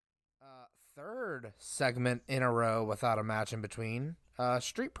third segment in a row without a match in between.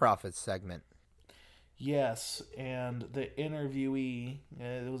 Street Profits segment. Yes, and the interviewee,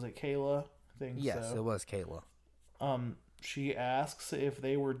 was it Kayla? I think Yes, it so. was Kayla. She asks if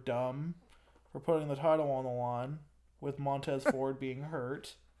they were dumb for putting the title on the line with Montez Ford being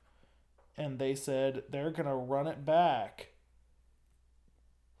hurt, and they said they're gonna run it back,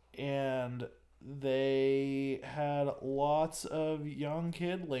 and they had lots of young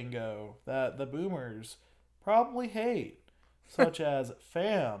kid lingo that the boomers probably hate, such as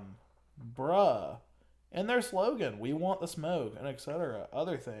fam, bruh, and their slogan, we want the smoke, and etc.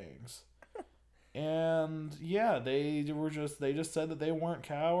 Other things. And yeah, they just said that they weren't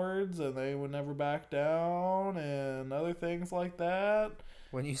cowards and they would never back down and other things like that.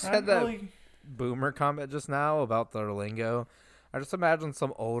 When you I said that really boomer comment just now about the lingo, I just imagine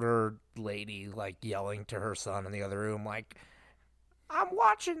some older lady like yelling to her son in the other room, like, "I'm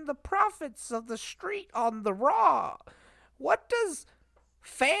watching the Prophets of the Street on the Raw. What does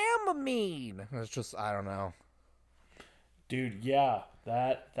fam mean?" It's just I don't know. dude, yeah,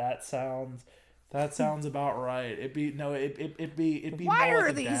 that sounds about right. It'd be Why more like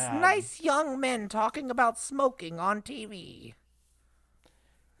are a these dad. nice young men talking about smoking on TV?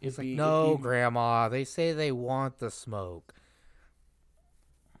 It'd It's like, be it'd no, be Grandma. They say they want the smoke.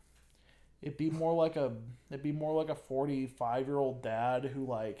 it'd be more like a it'd be more like a 45-year-old dad who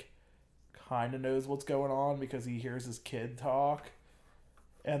like kind of knows what's going on because he hears his kid talk.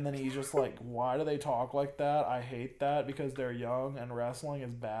 And then he's just like, why do they talk like that? I hate that because they're young and wrestling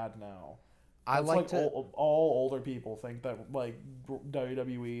is bad now. I That's like like to. all older people think that like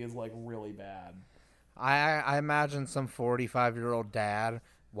WWE is like really bad. I imagine some 45-year-old dad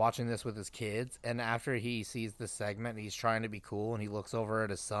watching this with his kids, and after he sees the segment, he's trying to be cool, and he looks over at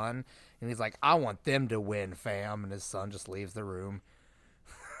his son, and he's like, "I want them to win, fam," and his son just leaves the room.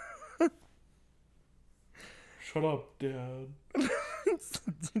 Shut up, Dad.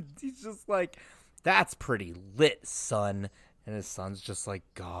 He's just like, "That's pretty lit, son," and his son's just like,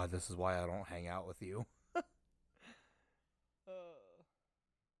 "God, this is why I don't hang out with you."